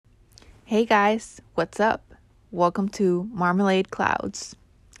Hey guys, what's up? Welcome to Marmalade Clouds.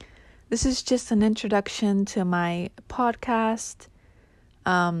 This is just an introduction to my podcast.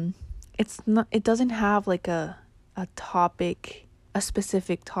 It doesn't have like a topic, a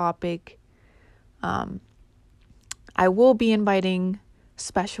specific topic. I will be inviting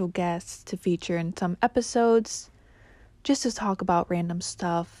special guests to feature in some episodes just to talk about random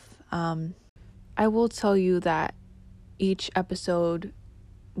stuff. I will tell you that each episode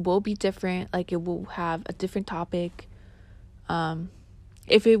will be different, like it will have a different topic.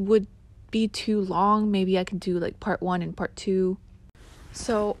 If it would be too long, maybe I can do like part 1 and part 2.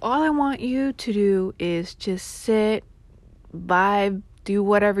 So all I want you to do is just sit, vibe, do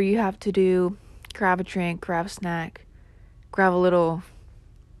whatever you have to do, grab a drink, grab a snack, grab a little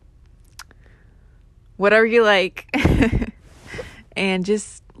whatever you like and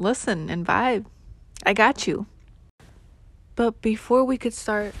just listen and vibe. I got you. But before we could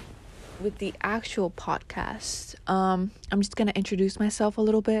start with the actual podcast, I'm just going to introduce myself a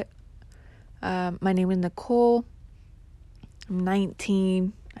little bit. My name is Nicole. I'm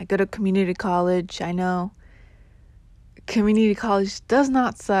 19. I go to community college. I know community college does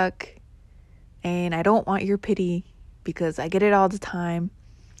not suck. And I don't want your pity because I get it all the time.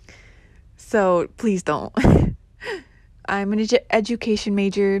 So please don't. I'm an education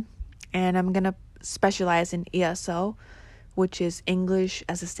major and I'm going to specialize in ESL, which is English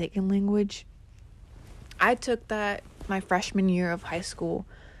as a second language. I took that my freshman year of high school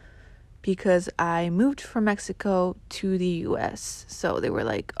because I moved from Mexico to the US. So they were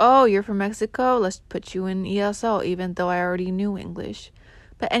like, oh, you're from Mexico? Let's put you in ESL, even though I already knew English.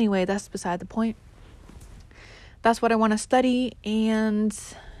 But anyway, that's beside the point. That's what I want to study. And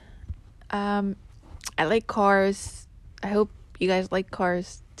I like cars. I hope you guys like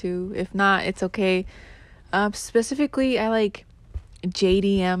cars too. If not, it's okay. Specifically, I like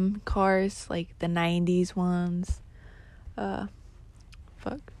JDM cars, like the 90s ones.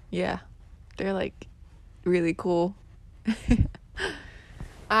 Yeah, they're like really cool.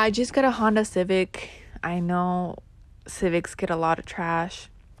 I just got a Honda Civic. I know Civics get a lot of trash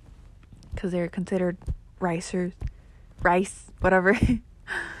because they're considered rice, whatever.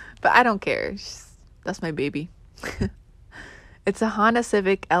 But I don't care. That's my baby. It's a Honda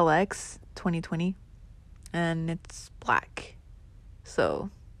Civic LX 2020. And it's black. So,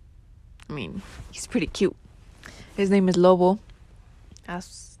 I mean, he's pretty cute. His name is Lobo.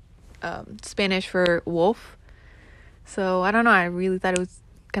 That's Spanish for wolf. So, I don't know. I really thought it was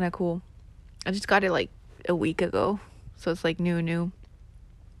kind of cool. I just got it like a week ago. So, it's like new.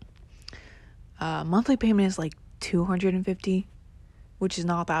 Monthly payment is like $250, which is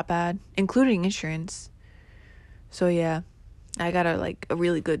not that bad, including insurance. So, yeah. I got a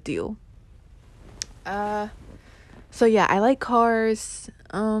really good deal. So yeah, I like cars.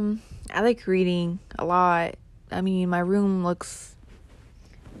 I like reading a lot. I mean, my room looks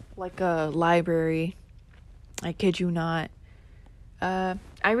like a library. I kid you not. I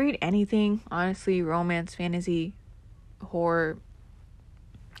read anything, honestly, romance, fantasy, horror,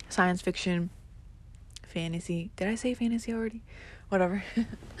 science fiction, fantasy. Did I say fantasy already? Whatever.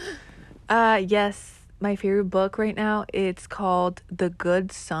 Yes, my favorite book right now, it's called The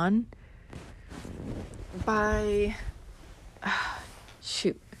Good Son by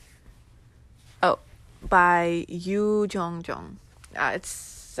Yu Jong.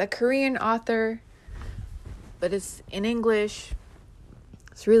 It's a Korean author, but it's in English.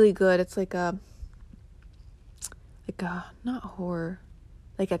 It's really good. It's like a not horror,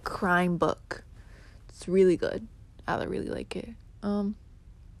 like a crime book. It's really good. I really like it.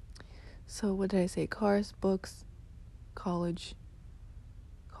 So what did I say? Cars, books, college,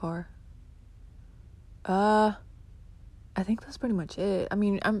 car. I think that's pretty much it. I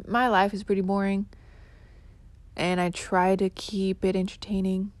mean, my life is pretty boring, and I try to keep it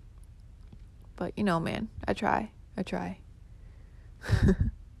entertaining. But you know, man, I try.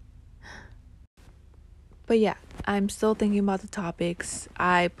 But yeah, I'm still thinking about the topics.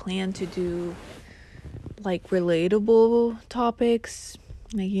 I plan to do like relatable topics,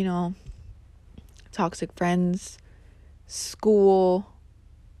 like, you know, toxic friends, school,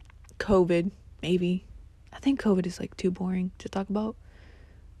 COVID, maybe. I think COVID is like too boring to talk about.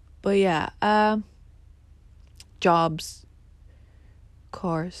 But yeah, jobs,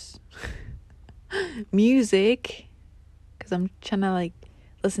 cars, music, because I'm trying to like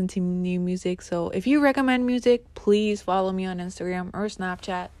listen to new music. So if you recommend music, please follow me on Instagram or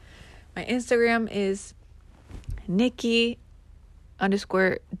Snapchat. My Instagram is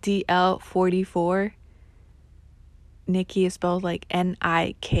Nikki_DL44. Nikki is spelled like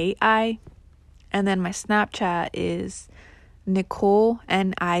Niki. And then my Snapchat is Nicole,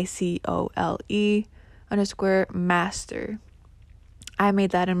 NICOLE_master. I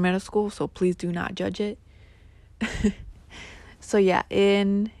made that in middle school, so please do not judge it. So yeah,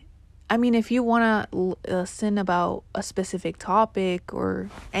 if you want to listen about a specific topic or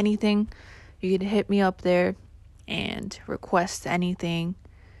anything, you can hit me up there and request anything,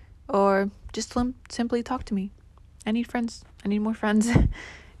 or just simply talk to me. I need friends. I need more friends.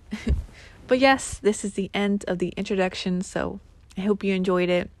 But yes, this is the end of the introduction, so I hope you enjoyed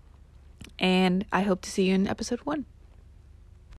it, and I hope to see you in episode 1.